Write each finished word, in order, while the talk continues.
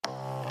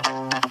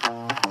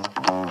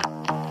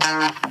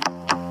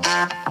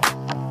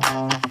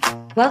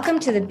Welcome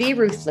to the Be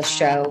Ruthless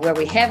Show, where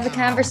we have the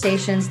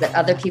conversations that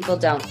other people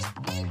don't,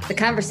 the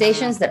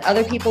conversations that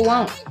other people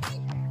won't.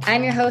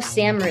 I'm your host,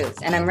 Sam Ruth,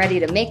 and I'm ready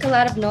to make a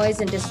lot of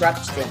noise and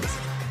disrupt things,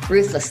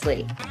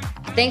 ruthlessly.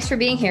 Thanks for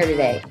being here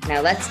today.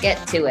 Now let's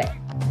get to it.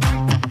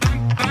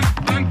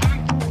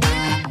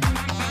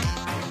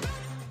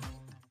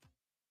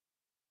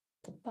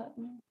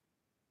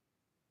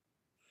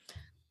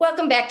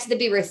 Welcome back to the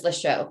Be Ruthless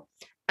Show.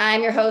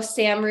 I'm your host,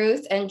 Sam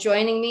Ruth, and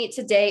joining me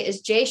today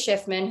is Jay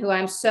Shifman, who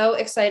I'm so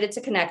excited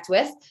to connect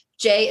with.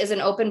 Jay is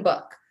an open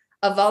book,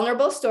 a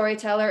vulnerable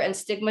storyteller and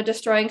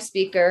stigma-destroying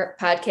speaker,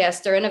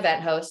 podcaster, and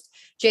event host.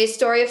 Jay's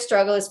story of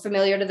struggle is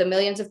familiar to the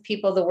millions of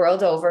people the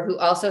world over who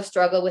also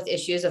struggle with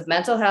issues of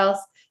mental health,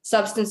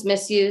 substance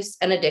misuse,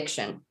 and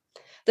addiction.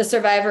 The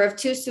survivor of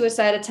 2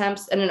 suicide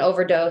attempts and an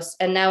overdose,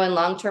 and now in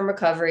long-term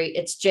recovery,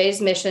 it's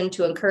Jay's mission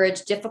to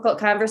encourage difficult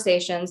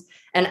conversations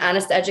and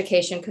honest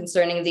education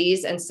concerning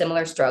these and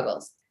similar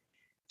struggles.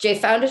 Jay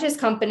founded his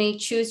company,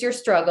 Choose Your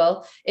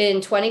Struggle, in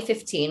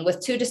 2015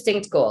 with 2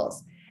 distinct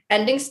goals: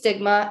 ending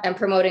stigma and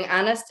promoting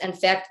honest and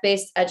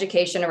fact-based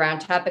education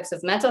around topics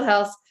of mental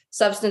health,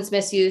 substance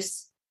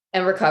misuse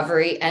and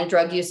recovery, and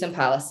drug use and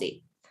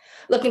policy.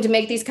 Looking to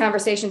make these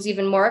conversations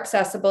even more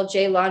accessible,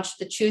 Jay launched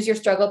the Choose Your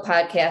Struggle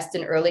podcast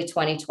in early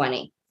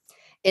 2020.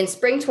 In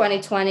spring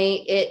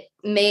 2020,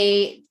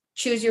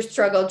 Choose Your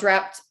Struggle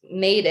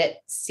made it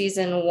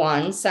season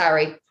 1,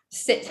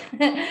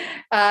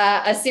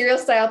 a serial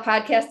style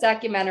podcast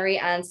documentary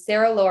on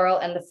Sarah Laurel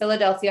and the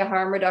Philadelphia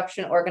harm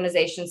reduction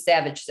organization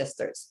Savage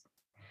Sisters.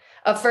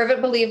 A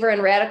fervent believer in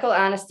radical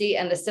honesty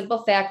and the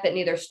simple fact that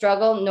neither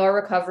struggle nor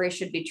recovery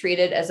should be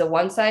treated as a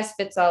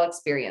one-size-fits-all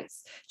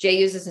experience, Jay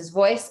uses his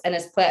voice and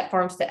his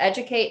platforms to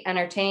educate,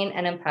 entertain,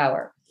 and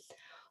empower.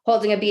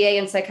 Holding a BA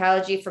in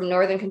psychology from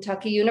Northern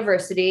Kentucky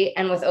University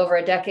and with over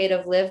a decade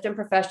of lived and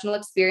professional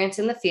experience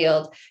in the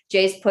field,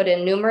 Jay's put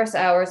in numerous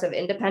hours of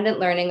independent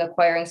learning,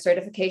 acquiring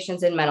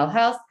certifications in mental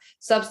health,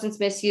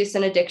 substance misuse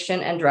and addiction,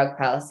 and drug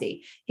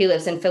policy. He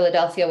lives in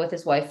Philadelphia with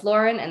his wife,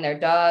 Lauren, and their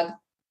dog,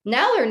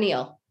 Nell or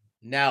Neil?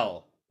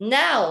 Nell.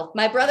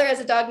 My brother has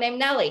a dog named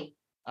Nellie.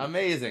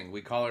 Amazing.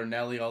 We call her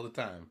Nellie all the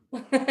time.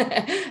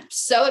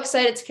 So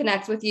excited to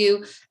connect with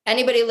you.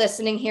 Anybody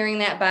listening, hearing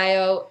that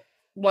bio,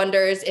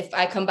 wonders if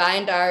I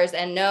combined ours,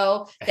 and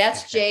no,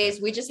 that's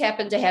Jay's. We just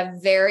happen to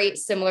have very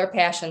similar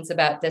passions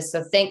about this.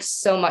 So thanks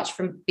so much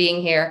for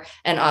being here,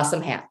 and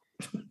awesome hat.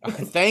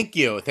 Thank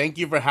you. Thank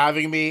you for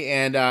having me.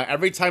 And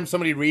every time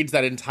somebody reads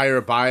that entire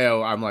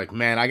bio, I'm like,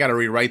 man, I got to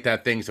rewrite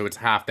that thing so it's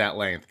half that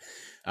length.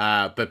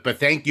 But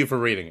thank you for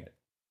reading it.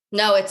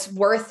 No, it's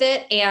worth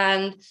it.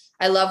 And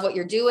I love what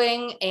you're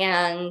doing,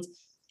 and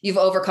you've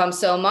overcome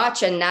so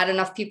much and not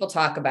enough people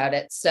talk about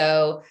it.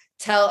 So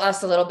tell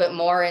us a little bit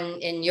more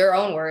in your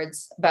own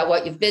words about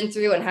what you've been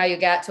through and how you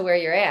got to where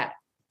you're at.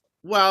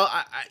 Well,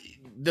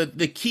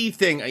 the key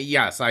thing,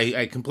 yes,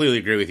 I completely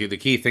agree with you. The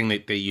key thing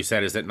that you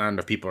said is that not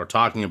enough people are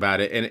talking about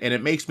it. And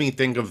it makes me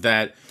think of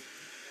that.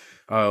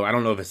 Oh, I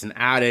don't know if it's an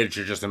adage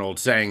or just an old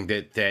saying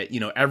that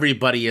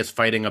everybody is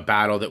fighting a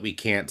battle that we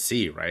can't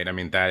see, right? I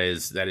mean, that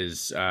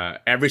is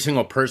every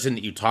single person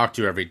that you talk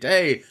to every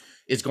day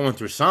is going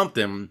through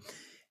something.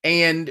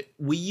 And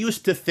we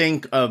used to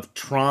think of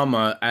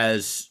trauma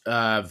as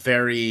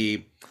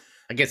very,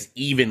 I guess,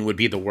 even would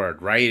be the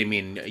word, right? I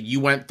mean, you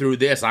went through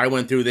this, I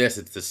went through this,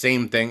 it's the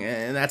same thing.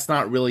 And that's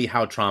not really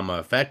how trauma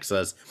affects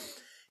us.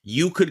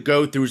 You could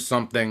go through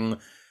something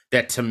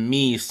that to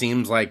me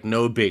seems like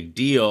no big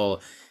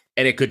deal,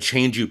 and it could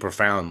change you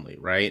profoundly,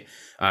 right?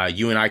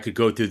 You and I could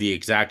go through the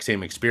exact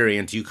same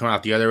experience. You come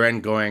out the other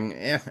end going,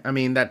 I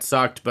mean, that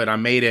sucked, but I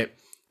made it,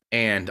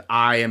 and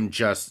I am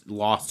just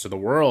lost to the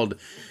world.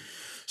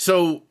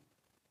 So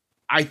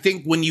I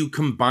think when you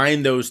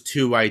combine those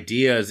two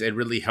ideas, it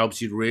really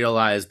helps you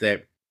realize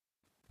that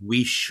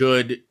we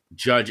should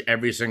judge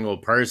every single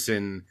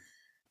person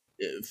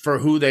for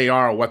who they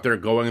are, what they're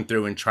going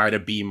through, and try to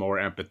be more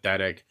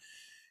empathetic.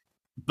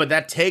 But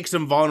that takes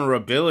some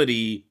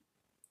vulnerability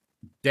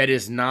that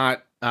is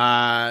not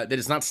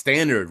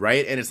standard,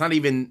 right? And it's not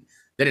even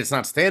that it's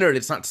not standard,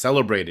 it's not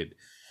celebrated.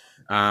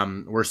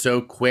 We're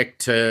so quick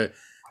to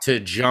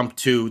jump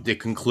to the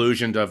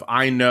conclusion of,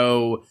 I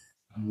know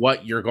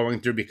what you're going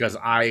through because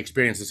I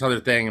experienced this other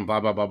thing and blah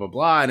blah blah blah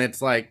blah. And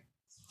it's like,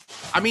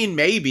 I mean,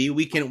 maybe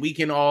we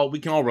can all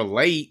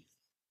relate,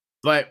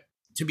 but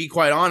to be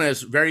quite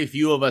honest, very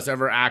few of us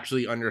ever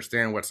actually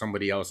understand what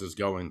somebody else is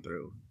going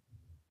through.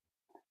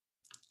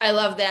 I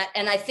love that.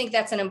 And I think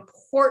that's an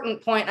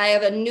important point. I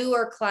have a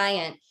newer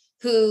client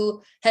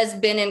who has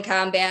been in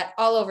combat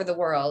all over the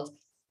world.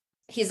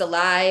 He's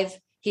alive.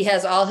 He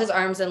has all his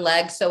arms and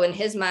legs. So in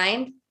his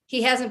mind,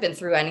 he hasn't been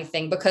through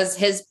anything because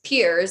his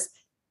peers,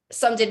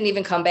 some didn't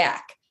even come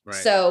back. Right.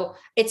 So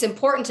it's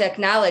important to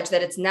acknowledge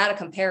that it's not a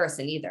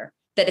comparison either,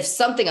 that if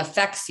something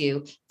affects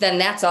you, then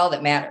that's all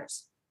that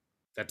matters.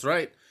 That's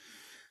right.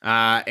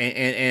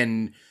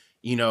 And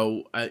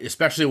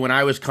especially when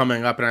I was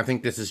coming up, and I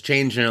think this is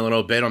changing a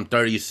little bit. I'm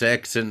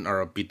 36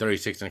 or I'll be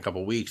 36 in a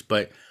couple of weeks,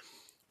 but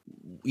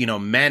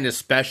men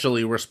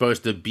especially were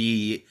supposed to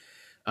be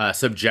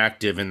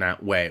subjective in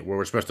that way, where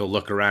we're supposed to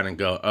look around and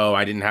go, oh,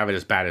 I didn't have it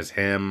as bad as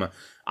him.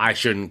 I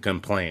shouldn't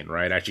complain,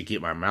 right? I should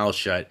keep my mouth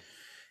shut.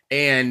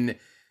 And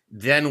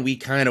then we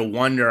kind of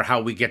wonder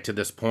how we get to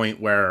this point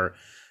where,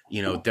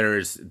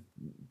 there's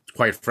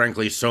quite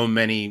frankly so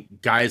many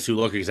guys who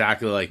look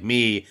exactly like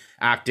me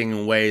acting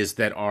in ways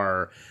that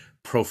are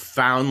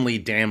profoundly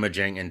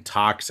damaging and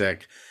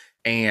toxic,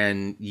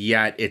 and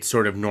yet it's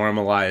sort of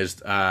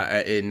normalized,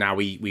 and now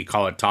we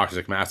call it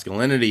toxic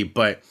masculinity.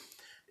 But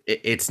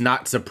it's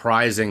not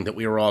surprising that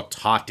we were all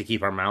taught to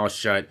keep our mouths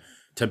shut,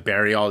 to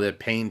bury all the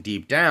pain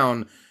deep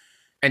down,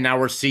 and now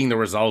we're seeing the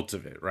results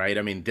of it, right?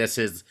 I mean, this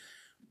is,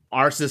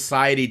 our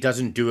society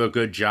doesn't do a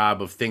good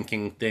job of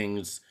thinking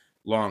things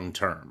long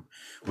term.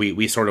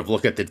 We sort of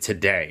look at the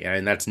today,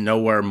 and that's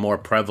nowhere more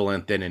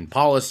prevalent than in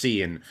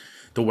policy and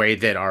the way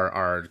that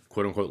our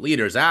quote unquote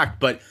leaders act.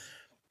 But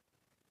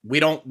we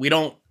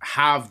don't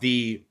have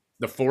the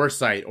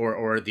foresight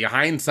or the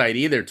hindsight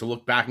either to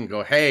look back and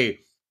go, hey,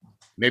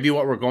 maybe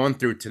what we're going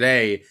through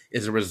today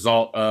is a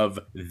result of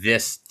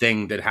this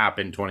thing that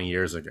happened 20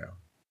 years ago.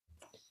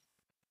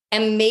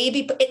 And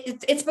maybe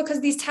it's because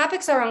these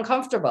topics are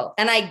uncomfortable.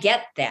 And I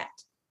get that.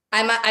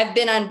 I've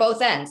been on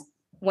both ends,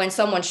 when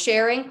someone's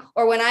sharing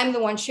or when I'm the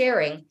one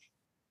sharing.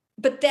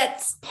 But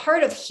that's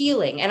part of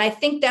healing. And I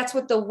think that's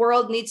what the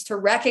world needs to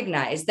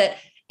recognize, that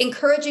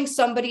encouraging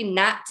somebody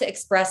not to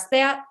express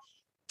that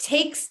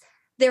takes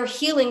their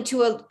healing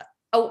to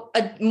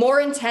a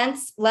more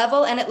intense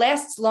level, and it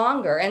lasts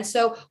longer. And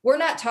so we're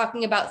not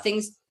talking about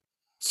things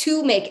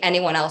to make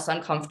anyone else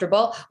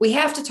uncomfortable. We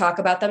have to talk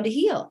about them to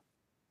heal.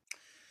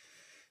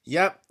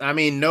 Yep. I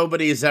mean,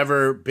 nobody's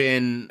ever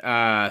been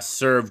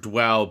served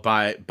well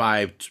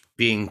by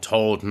being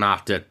told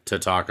not to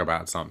talk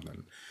about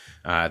something.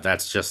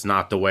 That's just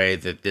not the way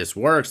that this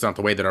works, not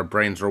the way that our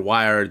brains are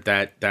wired,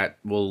 that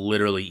will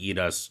literally eat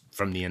us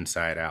from the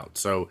inside out.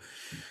 So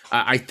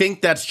I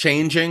think that's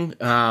changing.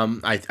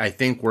 I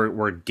think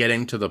we're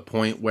getting to the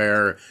point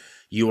where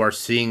you are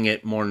seeing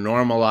it more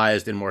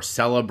normalized and more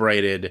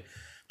celebrated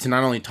to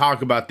not only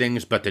talk about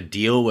things, but to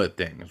deal with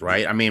things,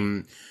 right? I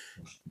mean,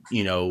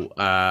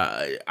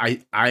 I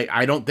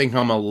don't think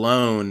I'm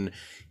alone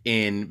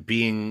in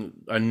being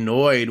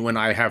annoyed when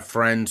I have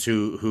friends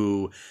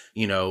who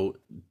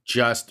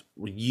just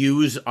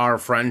use our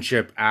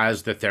friendship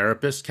as the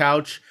therapist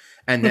couch.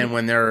 And then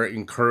when they're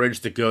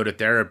encouraged to go to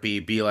therapy,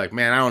 be like,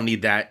 man, I don't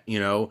need that.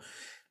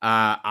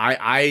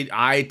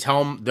 I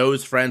tell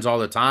those friends all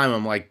the time,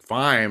 I'm like,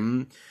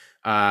 fine.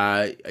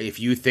 If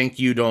you think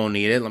you don't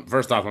need it,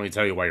 first off, let me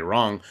tell you why you're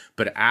wrong.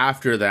 But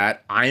after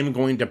that, I'm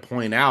going to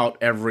point out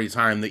every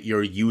time that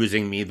you're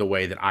using me the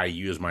way that I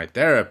use my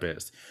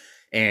therapist.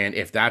 And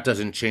if that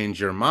doesn't change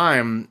your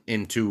mind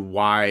into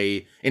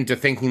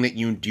thinking that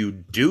you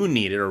do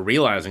need it, or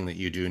realizing that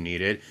you do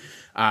need it,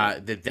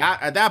 that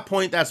at that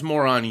point, that's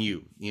more on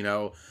you,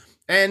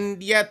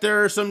 And yet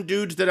there are some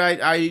dudes that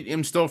I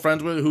am still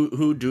friends with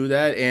who do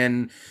that,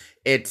 and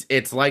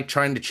it's like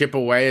trying to chip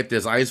away at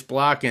this ice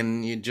block,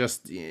 and you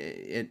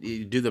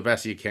do the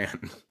best you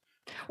can.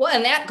 Well,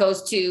 and that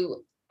goes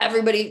to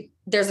everybody.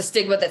 There's a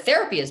stigma that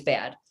therapy is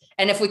bad.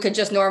 And if we could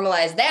just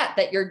normalize that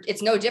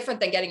it's no different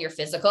than getting your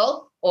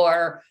physical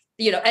or,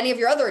 any of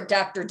your other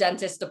doctor,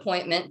 dentist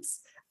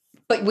appointments,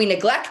 but we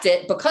neglect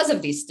it because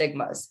of these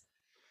stigmas.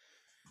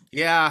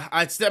 Yeah.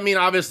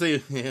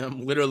 Obviously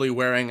I'm literally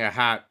wearing a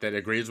hat that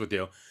agrees with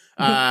you.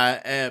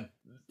 And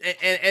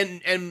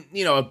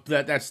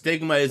that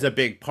stigma is a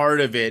big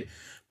part of it,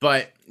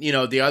 but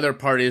the other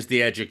part is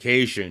the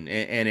education,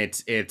 and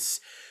it's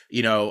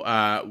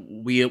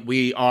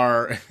we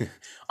are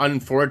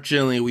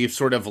unfortunately, we've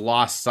sort of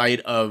lost sight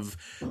of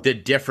the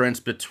difference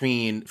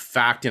between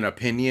fact and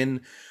opinion.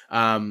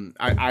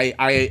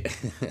 I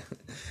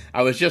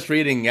was just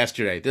reading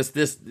yesterday. This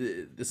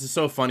is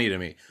so funny to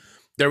me.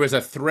 There was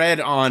a thread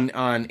on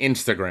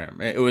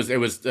Instagram. It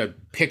was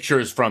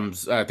pictures from,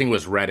 I think it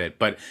was Reddit,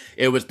 but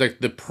it was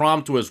the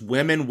prompt was,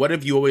 women, what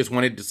have you always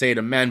wanted to say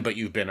to men, but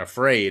you've been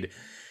afraid?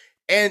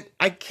 And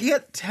I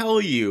can't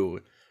tell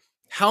you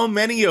how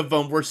many of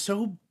them were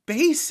so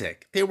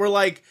basic. They were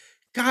like,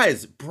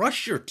 guys,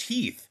 brush your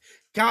teeth.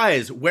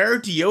 Guys, wear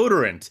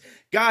deodorant.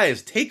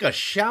 Guys, take a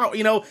shower.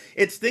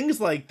 It's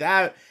things like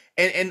that.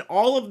 And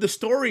all of the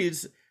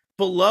stories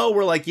below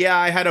were like, yeah,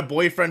 I had a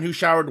boyfriend who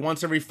showered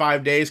once every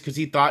 5 days because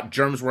he thought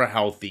germs were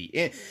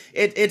healthy.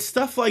 It's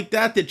stuff like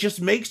that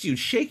just makes you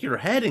shake your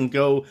head and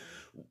go,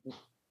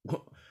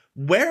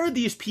 where are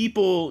these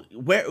people?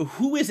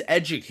 Who is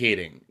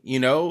educating,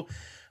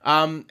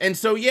 And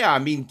so, yeah,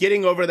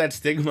 getting over that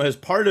stigma is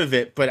part of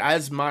it. But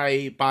as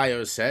my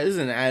bio says,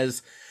 and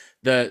as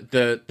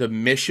the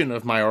mission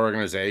of my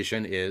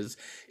organization is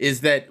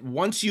that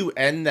once you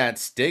end that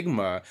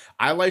stigma,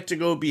 I like to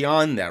go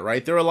beyond that,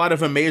 right? There are a lot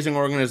of amazing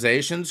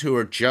organizations who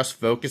are just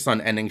focused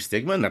on ending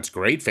stigma, and that's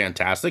great,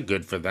 fantastic,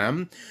 good for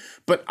them.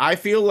 But I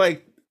feel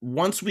like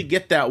once we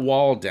get that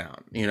wall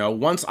down,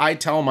 once I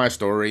tell my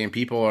story and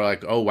people are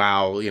like, oh,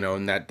 wow,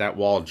 and that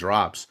wall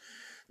drops,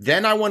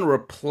 then I want to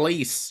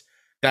replace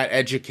that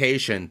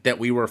education that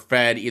we were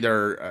fed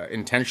either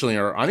intentionally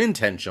or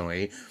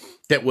unintentionally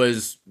that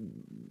was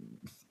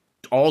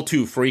all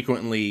too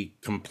frequently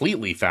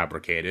completely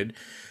fabricated.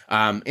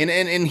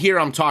 And here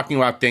I'm talking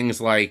about things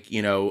like,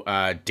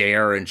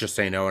 DARE and Just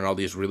Say No and all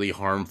these really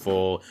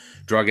harmful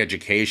drug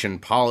education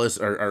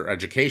policy or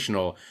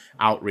educational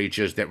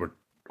outreaches that were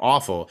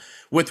awful,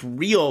 with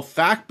real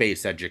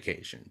fact-based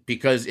education.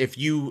 Because if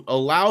you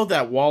allow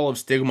that wall of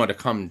stigma to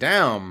come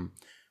down,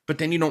 but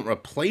then you don't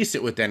replace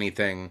it with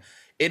anything,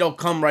 it'll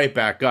come right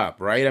back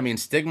up, right? I mean,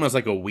 stigma is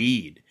like a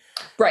weed.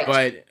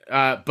 Right.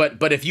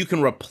 But if you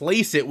can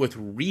replace it with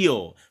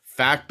real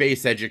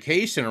fact-based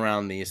education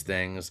around these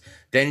things,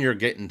 then you're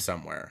getting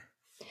somewhere.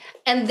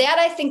 And that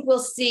I think we'll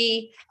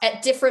see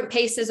at different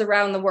paces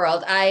around the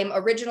world. I'm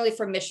originally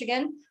from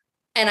Michigan,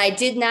 and I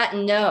did not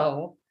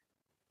know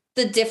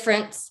the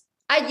difference.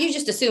 You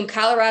just assume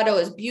Colorado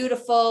is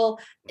beautiful.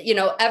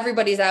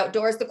 Everybody's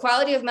outdoors. The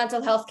quality of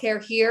mental health care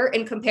here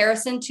in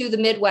comparison to the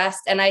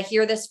Midwest, and I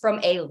hear this from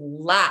a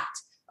lot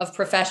of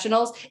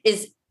professionals,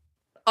 is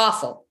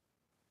awful.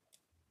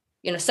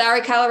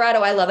 Sorry, Colorado,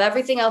 I love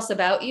everything else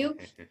about you,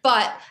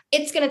 but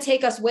it's going to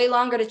take us way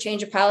longer to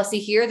change a policy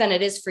here than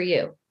it is for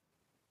you.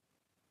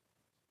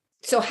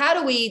 So how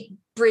do we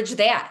bridge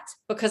that?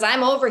 Because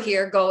I'm over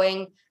here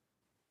going,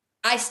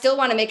 I still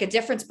want to make a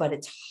difference, but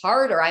it's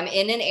harder. I'm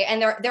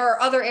and there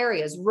are other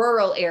areas,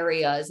 rural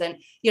areas. And,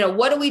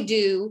 what do we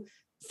do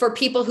for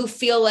people who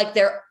feel like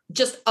they're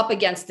just up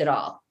against it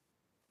all?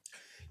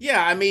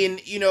 Yeah, I mean,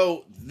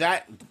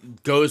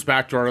 that goes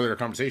back to our earlier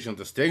conversation with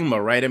the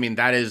stigma, right? I mean,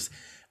 that is,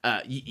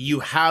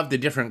 you have the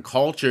different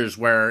cultures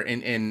where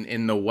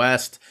in the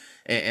West,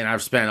 and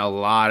I've spent a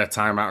lot of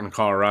time out in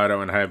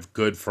Colorado and I have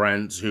good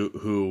friends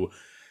who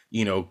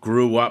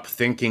grew up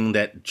thinking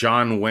that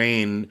John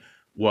Wayne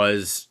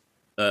was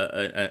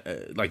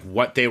like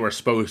what they were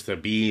supposed to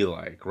be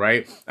like,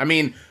 right? I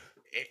mean,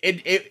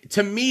 it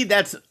to me,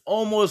 that's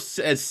almost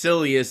as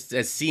silly as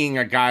seeing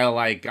a guy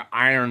like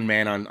Iron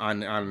Man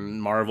on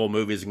Marvel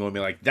movies and going to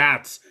be like,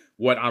 that's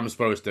what I'm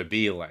supposed to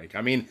be like.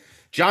 I mean,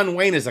 John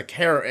Wayne is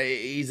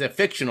he's a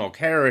fictional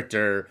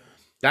character.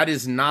 That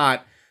is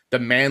not the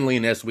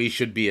manliness we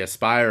should be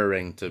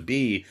aspiring to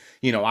be.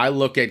 I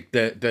look at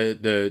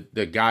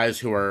the guys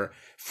who are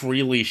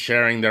freely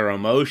sharing their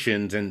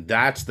emotions, and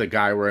that's the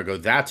guy where I go,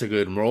 that's a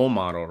good role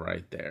model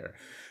right there.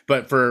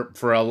 But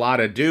for a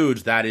lot of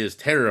dudes, that is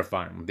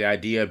terrifying. The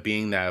idea of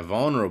being that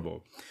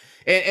vulnerable.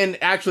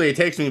 And actually, it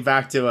takes me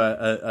back to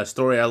a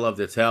story I love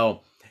to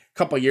tell. A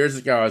couple of years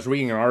ago, I was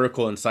reading an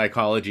article in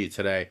Psychology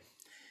Today,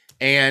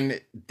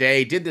 and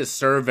they did this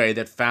survey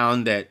that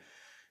found that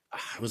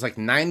it was like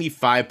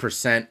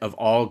 95% of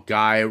all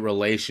guy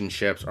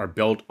relationships are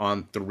built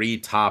on 3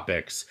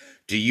 topics.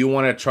 Do you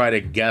want to try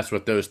to guess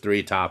what those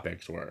 3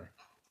 topics were?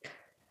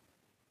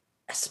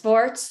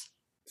 Sports.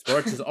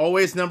 Sports is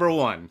always number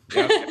 1.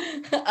 Yep.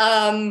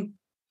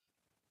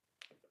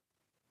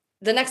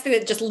 The next thing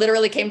that just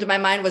literally came to my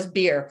mind was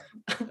beer.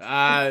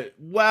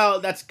 Well,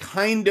 that's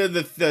kind of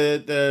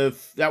the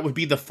that would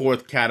be the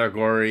 4th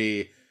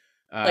category.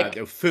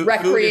 Food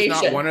is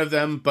not one of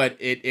them, but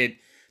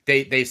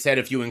they said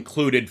if you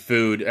included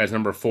food as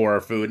number 4 or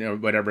food or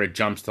whatever, it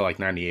jumps to like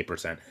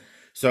 98%.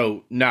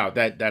 So no,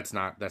 that's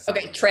not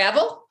okay. Not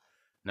travel?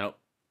 No,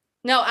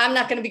 I'm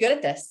not going to be good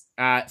at this.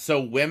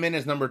 So women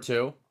is number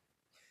 2,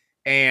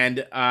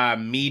 and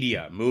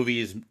media,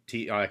 movies,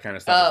 all that kind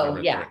of stuff. Oh,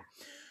 yeah. 3.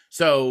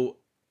 So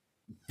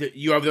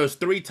you have those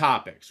 3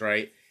 topics,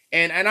 right?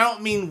 And I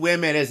don't mean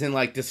women as in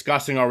like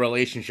discussing our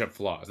relationship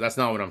flaws. That's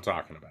not what I'm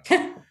talking about.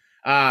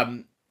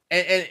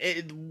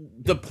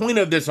 The point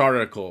of this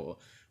article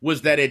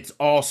was that it's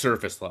all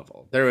surface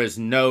level. There is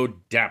no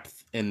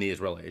depth in these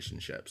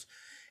relationships.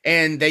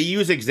 And they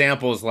use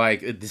examples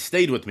like, it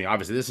stayed with me,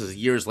 obviously, this is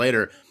years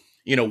later.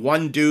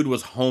 One dude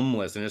was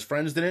homeless and his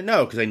friends didn't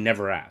know because they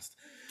never asked.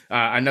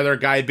 Another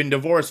guy had been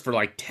divorced for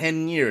like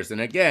 10 years. And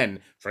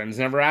again, friends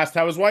never asked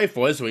how his wife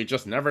was, so he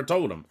just never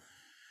told him.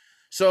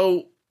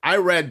 So I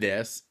read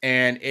this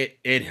and it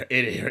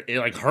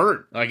like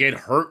hurt. Like it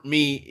hurt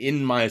me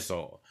in my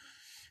soul.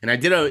 And I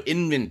did an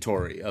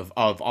inventory of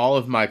all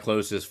of my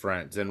closest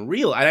friends and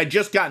I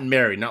just gotten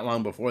married not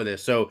long before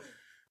this. So,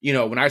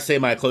 when I say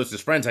my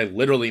closest friends, I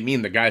literally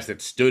mean the guys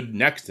that stood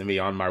next to me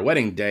on my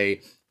wedding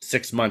day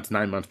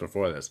 9 months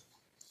before this.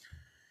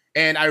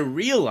 And I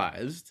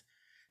realized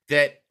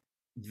that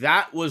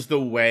was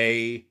the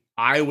way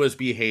I was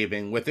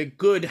behaving with a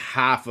good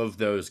half of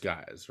those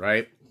guys,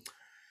 right?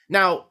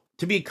 Now,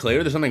 to be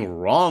clear, there's nothing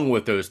wrong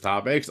with those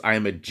topics. I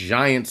am a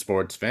giant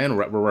sports fan.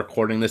 We're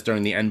recording this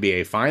during the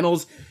NBA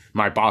Finals.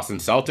 My Boston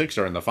Celtics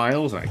are in the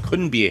finals, and I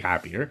couldn't be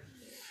happier.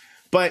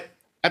 But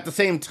at the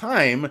same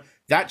time,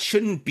 that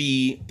shouldn't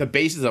be the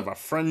basis of a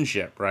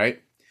friendship,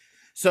 right?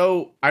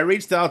 So I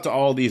reached out to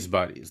all these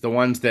buddies, the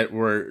ones that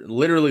were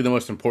literally the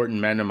most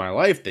important men in my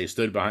life. They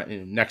stood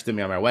next to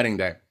me on my wedding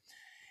day.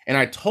 And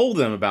I told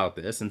them about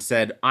this and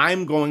said,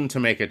 I'm going to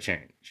make a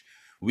change.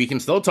 We can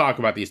still talk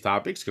about these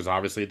topics because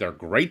obviously they're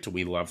great.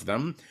 We love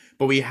them.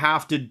 But we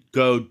have to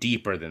go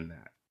deeper than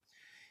that.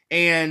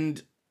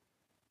 And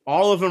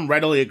all of them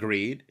readily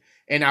agreed.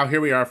 And now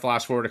here we are,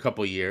 flash forward a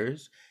couple of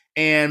years,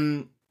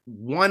 and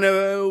one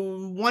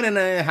and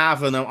a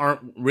half of them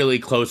aren't really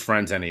close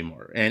friends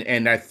anymore.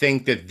 And I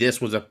think that this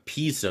was a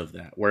piece of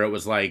that, where it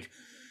was like,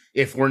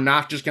 if we're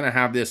not just going to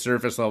have this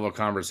surface level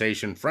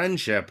conversation,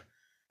 friendship,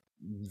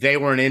 they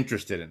weren't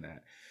interested in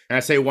that. And I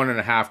say one and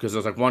a half because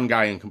there's like one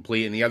guy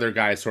incomplete and the other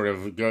guy sort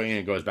of going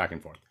and goes back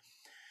and forth.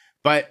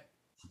 But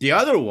the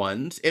other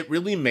ones, it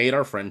really made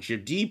our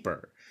friendship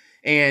deeper.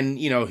 And,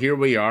 you know, here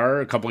we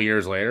are a couple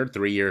years later,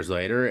 3 years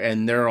later,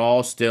 and they're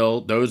all still,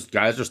 those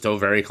guys are still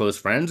very close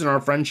friends, and our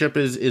friendship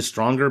is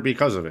stronger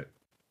because of it.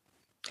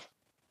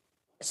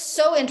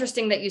 So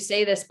interesting that you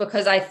say this,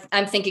 because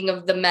I'm thinking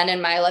of the men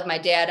in my life, my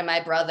dad and my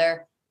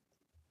brother,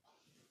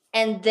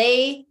 and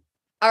they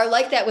are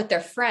like that with their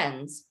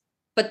friends,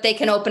 but they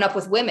can open up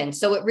with women.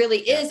 So it really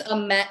is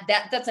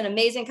that's an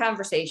amazing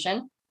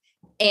conversation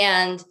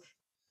and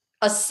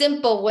a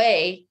simple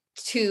way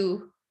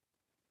to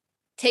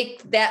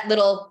take that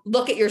little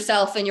look at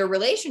yourself and your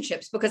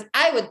relationships, because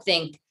I would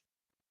think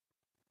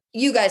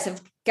you guys have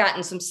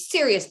gotten some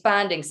serious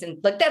bonding since,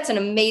 like, that's an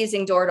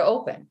amazing door to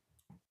open.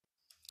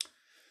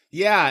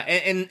 Yeah.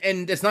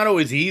 And it's not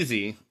always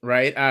easy,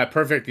 right? A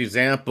perfect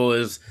example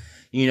is,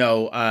 you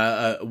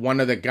know, one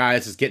of the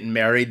guys is getting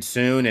married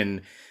soon,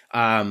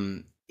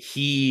 and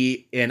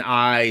he and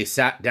I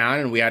sat down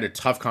and we had a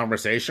tough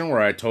conversation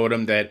where I told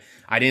him that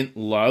I didn't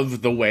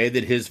love the way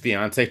that his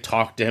fiance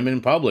talked to him in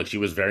public. She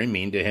was very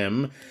mean to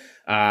him.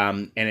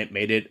 And it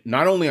made it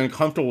not only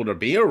uncomfortable to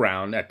be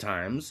around at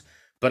times,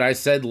 but I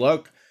said,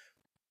 look,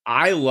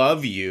 I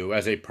love you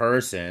as a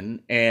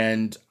person,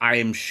 and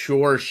I'm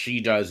sure she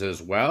does as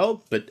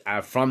well. But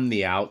from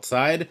the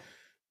outside,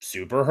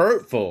 super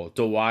hurtful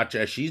to watch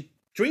as she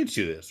treats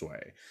you this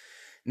way.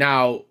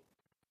 Now,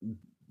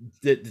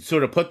 to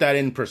sort of put that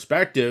in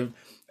perspective,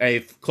 a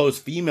close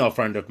female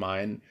friend of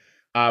mine,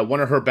 one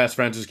of her best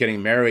friends is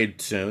getting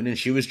married soon, and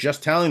she was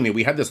just telling me,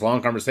 we had this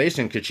long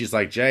conversation because she's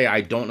like, Jay,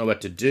 I don't know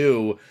what to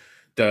do.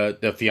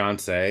 The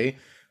fiance,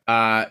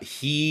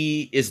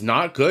 he is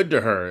not good to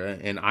her,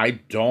 and I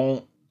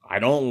don't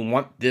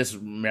want this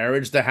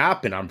marriage to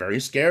happen. I'm very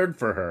scared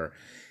for her.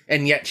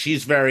 And yet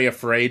she's very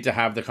afraid to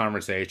have the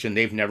conversation.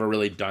 They've never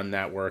really done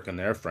that work in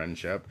their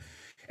friendship.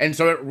 And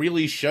so it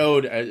really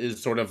showed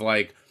as sort of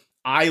like,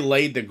 I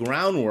laid the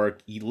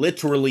groundwork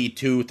literally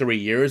 2-3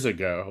 years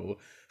ago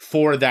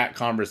for that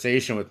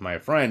conversation with my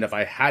friend. If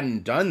I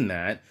hadn't done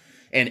that,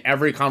 and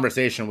every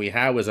conversation we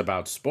had was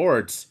about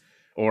sports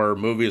or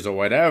movies or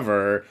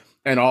whatever,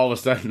 and all of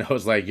a sudden I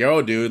was like,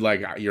 yo, dude,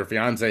 like, your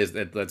fiance is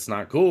that's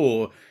not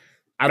cool.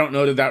 I don't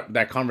know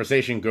that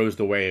conversation goes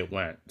the way it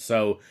went.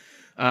 So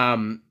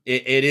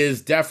it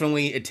is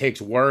definitely, it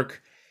takes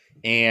work,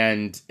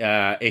 and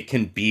it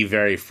can be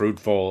very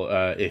fruitful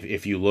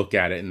if you look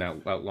at it in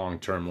that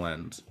long-term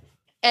lens.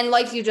 And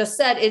like you just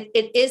said,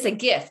 it is a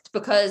gift,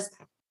 because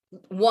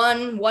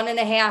one and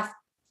a half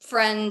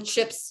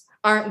friendships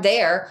aren't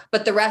there,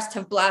 but the rest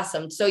have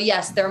blossomed. So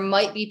yes, there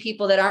might be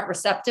people that aren't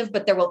receptive,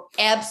 but there will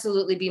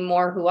absolutely be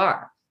more who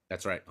are.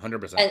 That's right.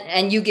 100%.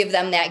 And you give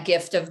them that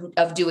gift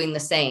of doing the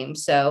same.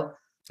 So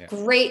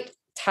Great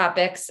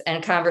topics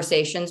and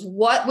conversations.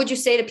 What would you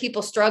say to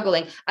people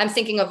struggling? I'm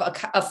thinking of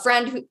a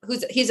friend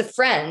he's a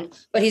friend,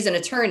 but he's an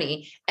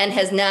attorney and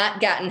has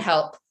not gotten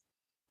help,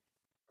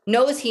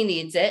 knows he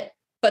needs it,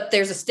 but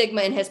there's a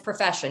stigma in his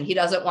profession. He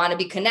doesn't want to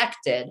be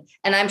connected.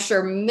 And I'm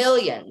sure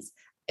millions,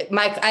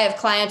 I have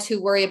clients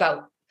who worry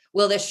about,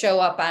 will this show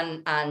up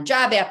on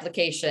job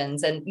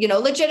applications and,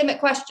 legitimate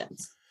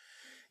questions.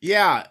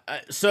 Yeah.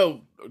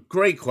 So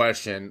great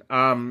question.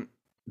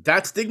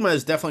 That stigma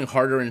is definitely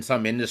harder in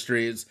some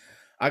industries.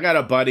 I got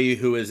a buddy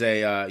who is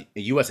a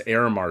U.S.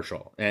 Air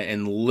Marshal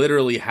and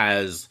literally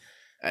has,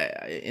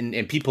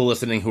 and people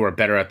listening who are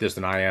better at this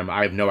than I am,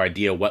 I have no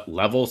idea what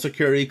level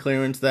security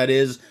clearance that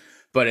is,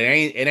 but it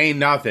ain't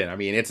nothing. I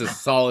mean, it's a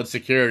solid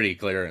security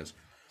clearance.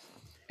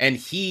 And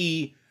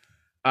he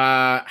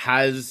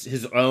has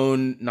his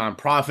own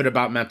nonprofit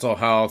about mental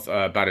health,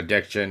 about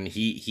addiction.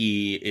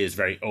 He is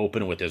very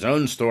open with his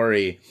own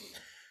story.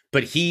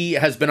 But he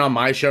has been on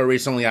my show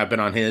recently. I've been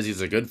on his. He's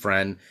a good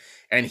friend.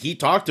 And he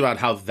talked about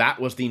how that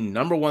was the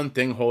number one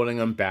thing holding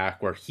him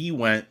back, where he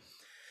went,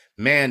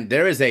 man,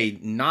 there is a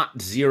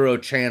not zero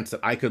chance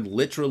that I could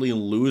literally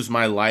lose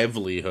my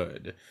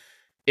livelihood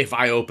if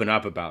I open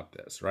up about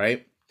this,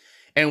 right?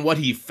 And what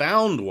he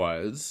found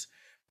was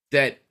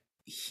that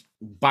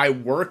by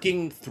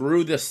working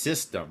through the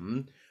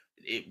system,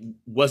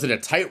 was it a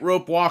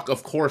tightrope walk?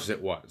 Of course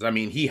it was. I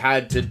mean, he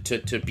had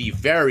to be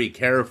very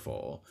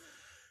careful.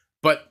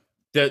 But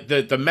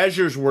the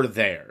measures were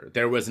there.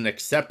 There was an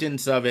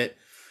acceptance of it.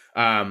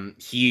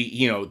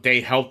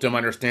 They helped him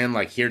understand,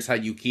 like, here's how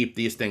you keep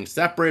these things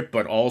separate,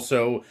 but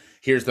also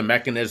here's the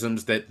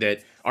mechanisms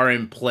that are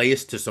in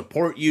place to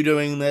support you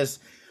doing this.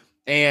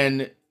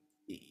 And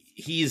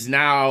he's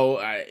now,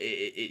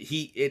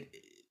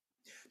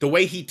 the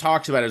way he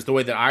talks about it is the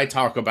way that I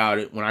talk about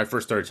it when I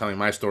first started telling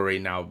my story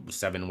now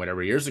 7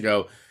 whatever years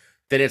ago,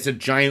 that it's a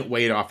giant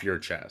weight off your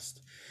chest.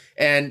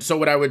 And so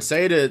what I would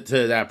say to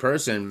that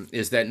person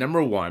is that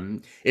number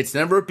one, it's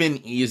never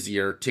been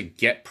easier to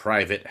get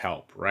private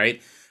help,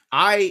 right?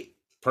 I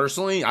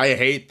personally, I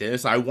hate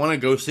this. I want to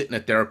go sit in a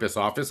therapist's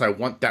office. I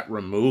want that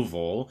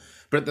removal.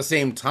 But at the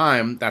same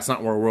time, that's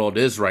not where the world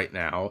is right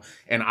now.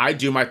 And I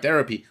do my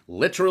therapy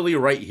literally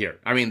right here.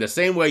 I mean, the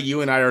same way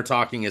you and I are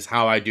talking is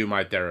how I do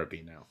my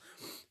therapy now.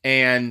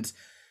 And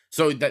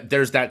so that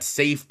there's that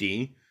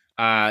safety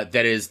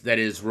that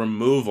is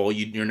removal.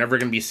 You're never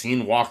going to be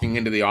seen walking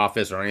into the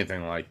office or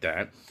anything like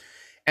that.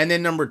 And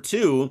then number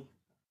two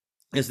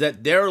is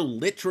that there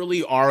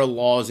literally are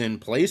laws in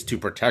place to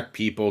protect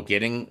people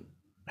getting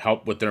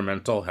help with their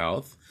mental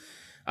health.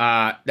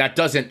 That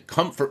doesn't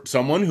comfort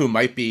someone who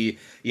might be,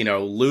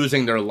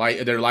 losing their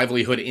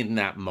livelihood in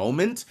that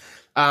moment.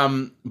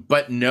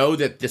 But know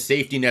that the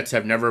safety nets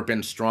have never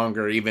been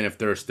stronger, even if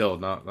they're still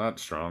not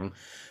strong.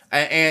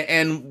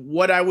 And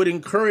what I would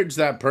encourage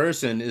that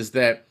person is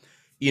that,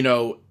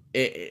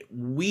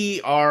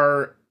 we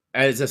are,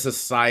 as a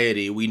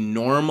society, we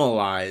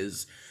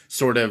normalize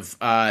sort of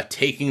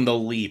taking the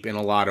leap in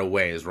a lot of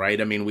ways,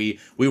 right? I mean, we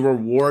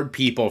reward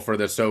people for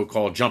the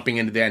so-called jumping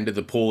into the end of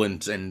the pool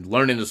and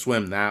learning to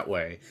swim that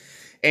way.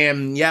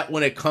 And yet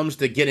when it comes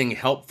to getting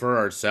help for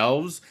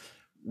ourselves,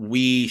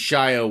 we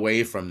shy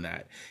away from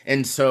that.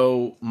 And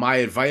so my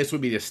advice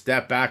would be to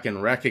step back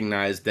and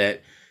recognize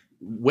that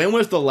when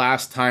was the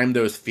last time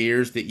those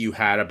fears that you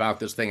had about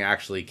this thing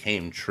actually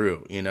came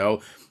true?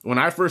 When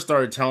I first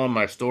started telling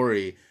my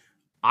story,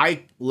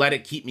 I let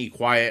it keep me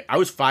quiet. I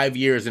was 5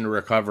 years into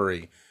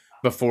recovery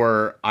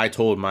before I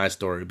told my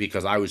story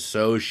because I was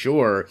so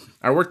sure.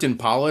 I worked in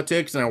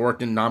politics and I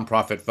worked in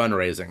nonprofit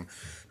fundraising,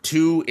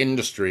 two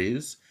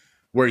industries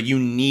where you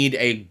need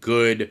a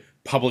good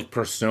public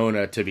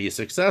persona to be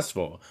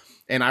successful.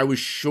 And I was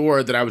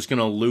sure that I was going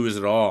to lose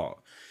it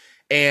all.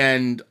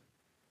 And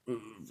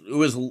it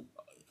was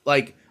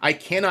like, I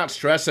cannot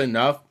stress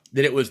enough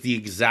that it was the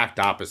exact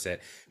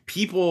opposite.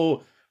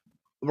 People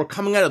were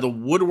coming out of the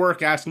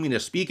woodwork asking me to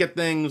speak at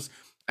things,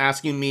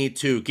 asking me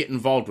to get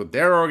involved with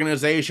their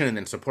organization and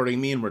then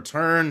supporting me in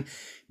return.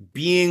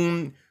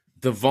 Being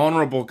the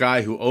vulnerable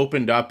guy who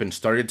opened up and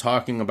started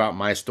talking about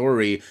my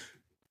story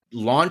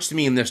launched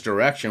me in this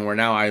direction where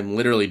now I'm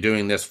literally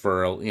doing this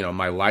for,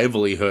 my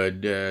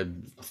livelihood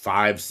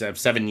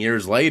 7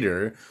 years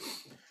later.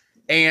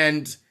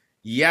 And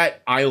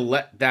yet I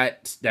let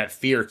that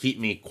fear keep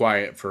me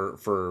quiet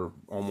for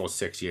almost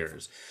 6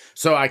 years.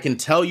 So I can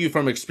tell you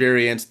from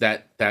experience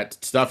that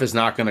stuff is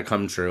not going to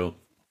come true.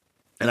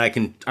 And I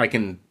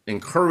can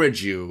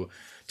encourage you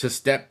to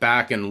step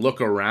back and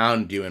look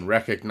around you and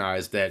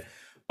recognize that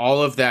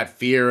all of that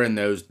fear and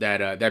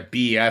that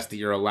BS that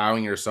you're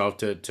allowing yourself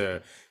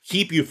to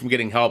keep you from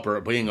getting help or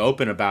being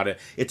open about it,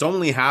 it's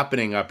only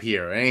happening up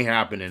here. It ain't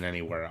happening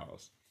anywhere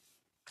else.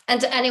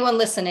 And to anyone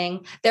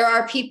listening, there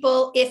are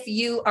people, if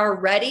you are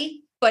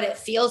ready, but it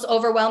feels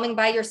overwhelming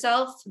by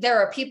yourself, there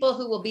are people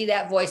who will be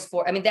that voice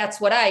for. I mean, that's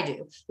what I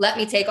do. Let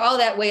me take all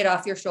that weight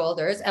off your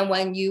shoulders. And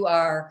when you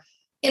are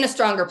in a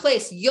stronger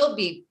place, you'll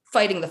be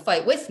fighting the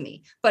fight with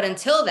me. But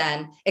until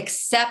then,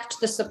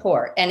 accept the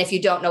support. And if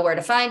you don't know where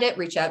to find it,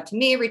 reach out to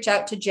me, reach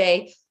out to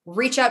Jay,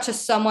 reach out to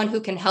someone who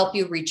can help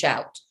you reach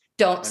out.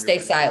 Don't 100%. Stay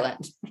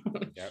silent.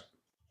 Yep.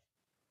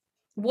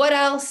 What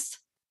else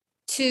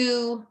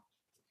to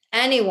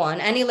anyone?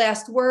 Any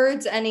last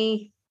words?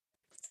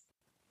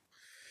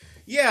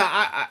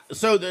 Yeah,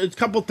 so there's a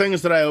couple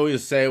things that I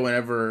always say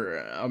whenever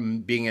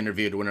I'm being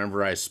interviewed,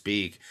 whenever I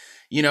speak.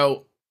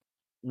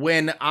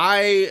 When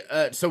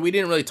so we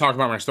didn't really talk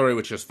about my story,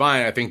 which is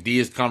fine. I think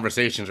these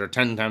conversations are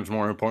 10 times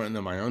more important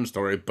than my own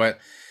story. But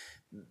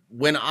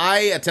when I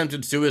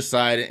attempted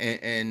suicide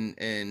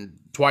and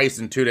twice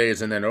in 2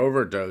 days and then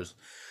overdosed,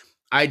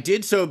 I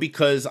did so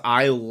because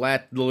I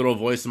let the little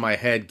voice in my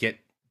head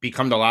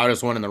become the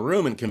loudest one in the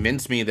room and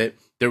convince me that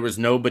there was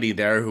nobody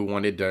there who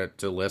wanted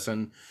to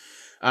listen.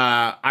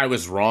 I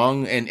was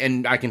wrong.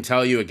 And I can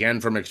tell you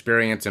again from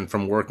experience and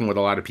from working with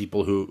a lot of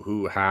people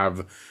who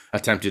have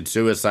attempted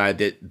suicide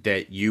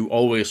that you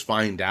always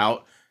find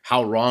out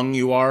how wrong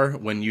you are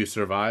when you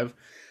survive.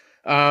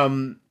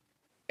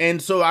 And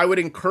so I would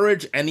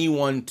encourage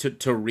anyone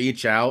to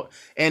reach out.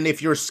 And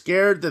if you're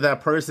scared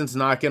that person's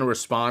not going to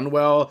respond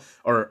well,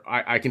 or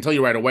I can tell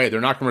you right away, they're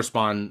not going to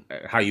respond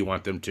how you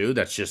want them to.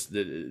 That's just,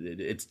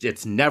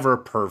 it's never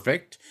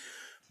perfect.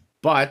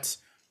 But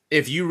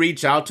if you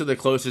reach out to the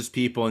closest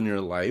people in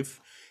your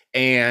life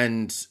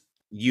and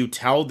you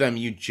tell them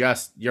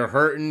you're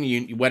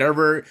hurting,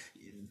 whatever,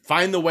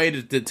 find the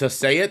way to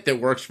say it that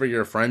works for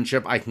your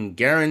friendship, I can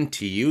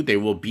guarantee you they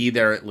will be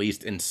there at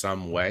least in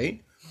some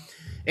way.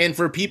 And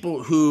for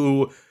people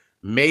who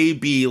may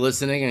be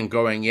listening and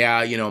going,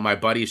 yeah, my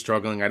buddy's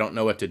struggling, I don't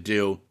know what to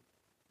do.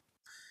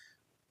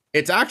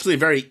 It's actually a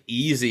very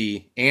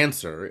easy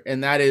answer,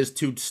 and that is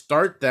to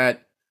start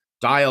that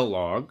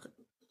dialogue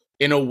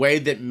in a way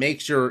that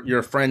makes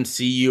your friends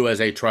see you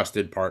as a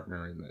trusted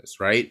partner in this,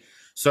 right?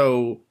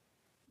 So,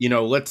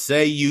 let's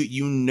say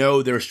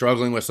they're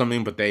struggling with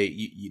something, but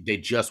they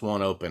just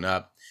won't open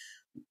up.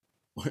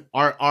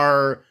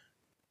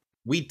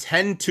 we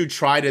tend to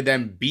try to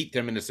then beat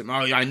them into something.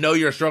 Oh, I know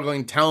you're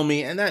struggling. Tell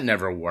me. And that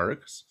never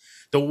works.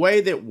 The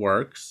way that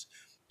works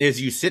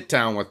is you sit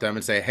down with them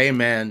and say, hey,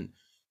 man,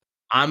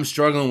 I'm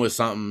struggling with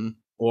something,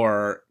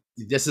 or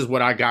this is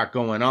what I got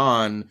going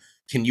on.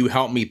 Can you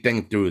help me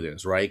think through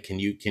this? Right. Can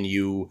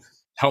you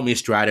help me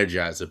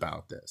strategize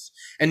about this?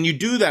 And you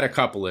do that a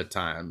couple of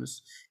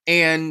times,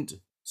 and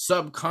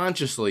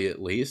subconsciously,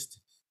 at least,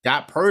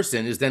 that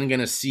person is then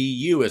going to see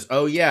you as,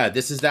 oh yeah,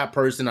 this is that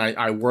person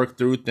I work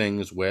through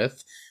things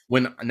with.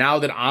 When now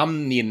that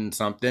I'm needing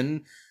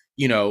something,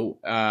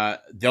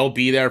 they'll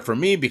be there for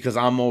me because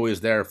I'm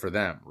always there for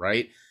them,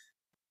 right?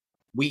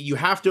 You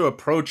have to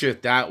approach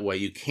it that way.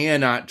 You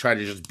cannot try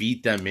to just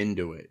beat them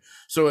into it.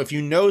 So if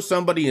you know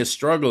somebody is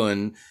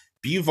struggling,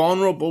 be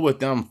vulnerable with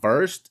them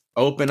first,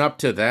 open up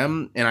to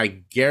them, and I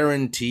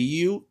guarantee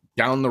you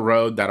down the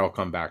road that'll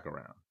come back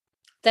around.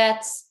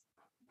 That's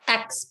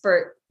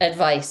expert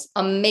advice.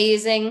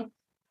 Amazing,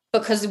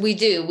 because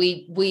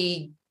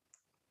we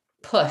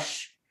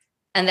push,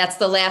 and that's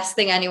the last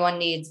thing anyone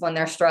needs when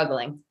they're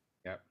struggling.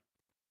 Yep.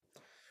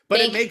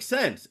 But it makes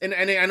sense. And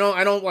I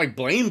don't like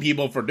blame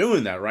people for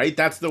doing that, right?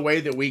 That's the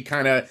way that we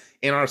kind of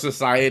in our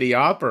society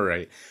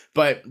operate.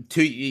 But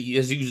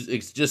as you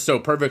just so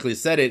perfectly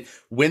said it,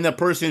 when the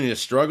person is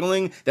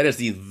struggling, that is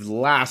the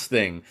last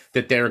thing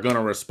that they're going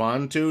to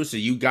respond to. So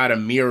you got to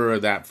mirror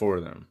that for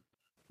them.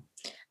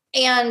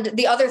 And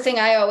the other thing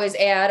I always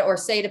add or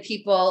say to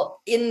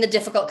people in the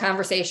difficult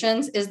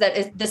conversations is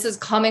that this is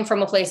coming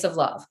from a place of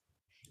love.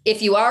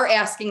 If you are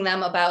asking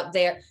them about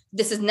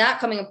this is not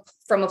coming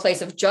from a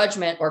place of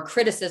judgment or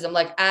criticism,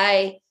 like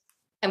I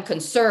am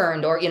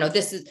concerned, or,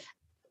 this is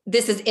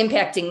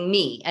impacting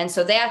me. And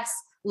so that's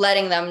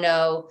letting them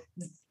know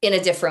in a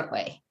different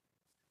way.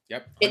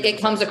 Yep. It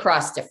comes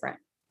across different.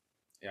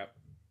 Yep.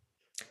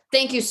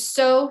 Thank you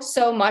so,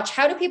 so much.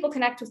 How do people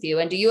connect with you?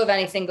 And do you have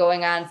anything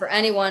going on for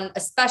anyone,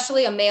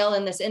 especially a male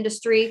in this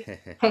industry?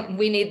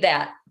 We need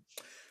that.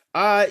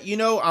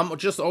 I'm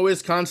just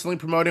always constantly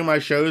promoting my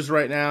shows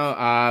right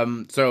now.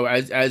 So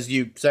as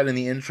you said in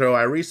the intro,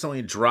 I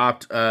recently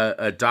dropped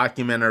a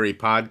documentary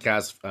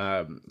podcast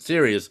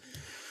series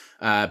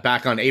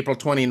back on April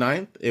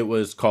 29th. It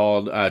was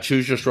called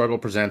Choose Your Struggle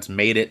Presents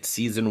Made It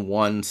Season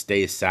 1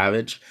 Stay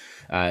Savage.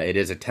 It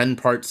is a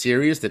 10-part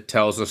series that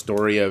tells the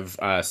story of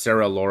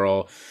Sarah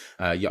Laurel,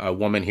 a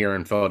woman here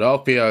in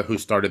Philadelphia who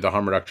started the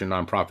harm reduction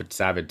nonprofit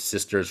Savage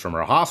Sisters from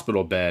her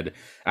hospital bed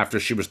after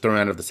she was thrown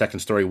out of the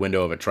second-story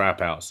window of a trap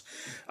house.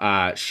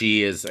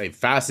 She is a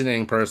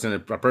fascinating person, a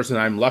person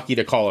I'm lucky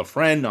to call a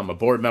friend. I'm a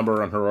board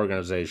member on her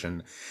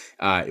organization.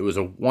 It was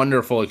a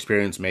wonderful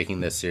experience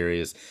making this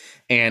series.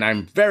 And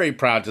I'm very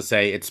proud to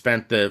say it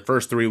spent the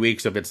first 3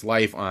 weeks of its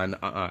life on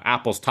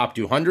Apple's top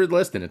 200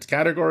 list in its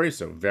category.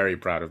 So very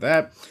proud of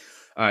that.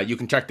 You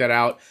can check that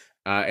out.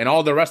 And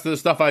all the rest of the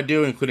stuff I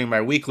do, including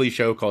my weekly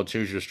show called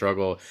Choose Your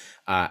Struggle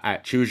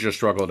at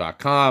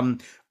chooseyourstruggle.com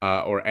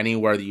or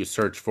anywhere that you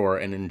search for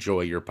and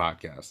enjoy your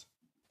podcast.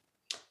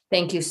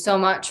 Thank you so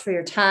much for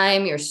your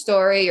time, your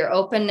story, your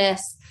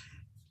openness.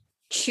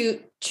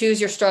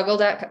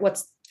 ChooseYourStruggle.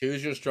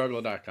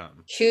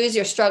 ChooseYourStruggle.com.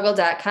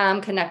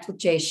 ChooseYourStruggle.com. Connect with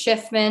Jay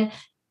Shifman.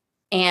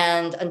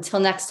 And until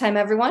next time,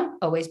 everyone,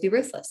 always be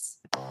ruthless.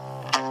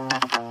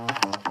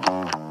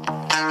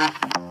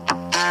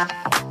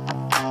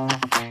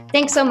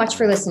 Thanks so much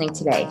for listening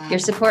today. Your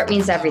support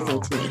means everything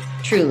to me,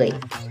 truly.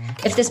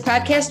 If this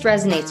podcast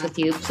resonates with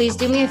you, please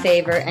do me a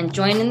favor and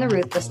join in the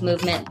Ruthless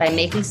movement by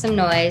making some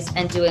noise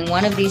and doing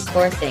one of these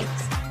 4 things.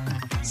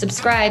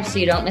 Subscribe so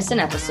you don't miss an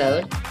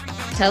episode.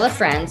 Tell a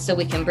friend so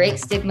we can break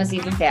stigmas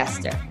even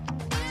faster.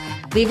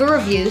 Leave a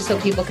review so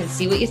people can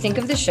see what you think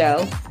of the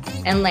show.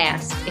 And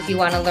last, if you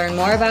want to learn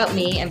more about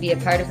me and be a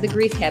part of the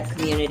Grief Hab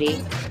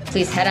community,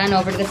 please head on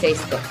over to the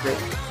Facebook group.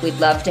 We'd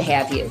love to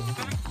have you.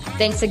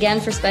 Thanks again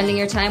for spending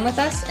your time with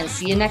us, and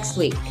see you next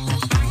week.